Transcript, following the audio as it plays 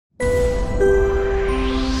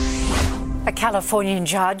A Californian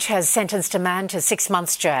judge has sentenced a man to 6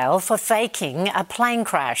 months jail for faking a plane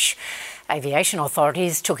crash. Aviation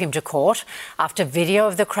authorities took him to court after video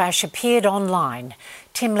of the crash appeared online.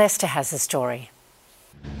 Tim Lester has the story.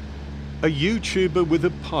 A YouTuber with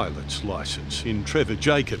a pilot's licence. In Trevor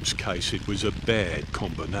Jacobs' case, it was a bad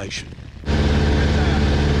combination.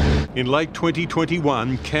 In late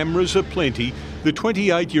 2021, cameras aplenty, the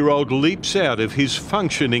 28-year-old leaps out of his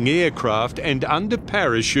functioning aircraft and under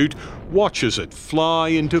parachute watches it fly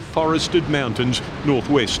into forested mountains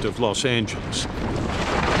northwest of Los Angeles.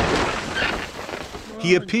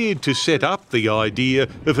 He appeared to set up the idea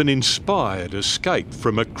of an inspired escape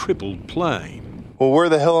from a crippled plane. Well, where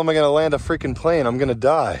the hell am I going to land a freaking plane? I'm going to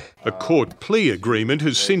die. A court plea agreement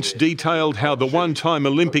has since detailed how the one-time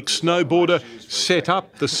Olympic snowboarder set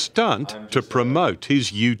up the stunt to promote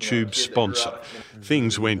his YouTube sponsor.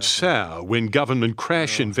 Things went sour when government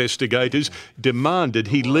crash investigators demanded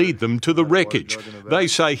he lead them to the wreckage. They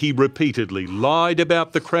say he repeatedly lied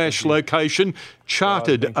about the crash location,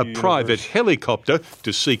 chartered a private helicopter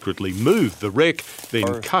to secretly move the wreck,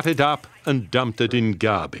 then cut it up and dumped it in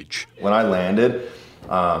garbage. When I landed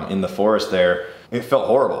in the forest there, it felt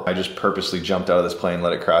horrible. I just purposely jumped out of this plane,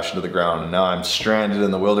 let it crash into the ground, and now I'm stranded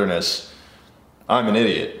in the wilderness. I'm an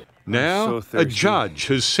idiot. Now, a judge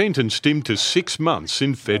has sentenced him to 6 months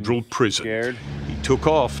in federal prison. He took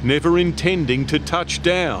off, never intending to touch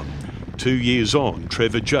down. 2 years on,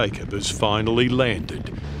 Trevor Jacob has finally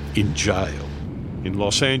landed in jail. In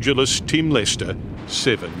Los Angeles, Tim Lester,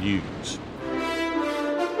 7 News.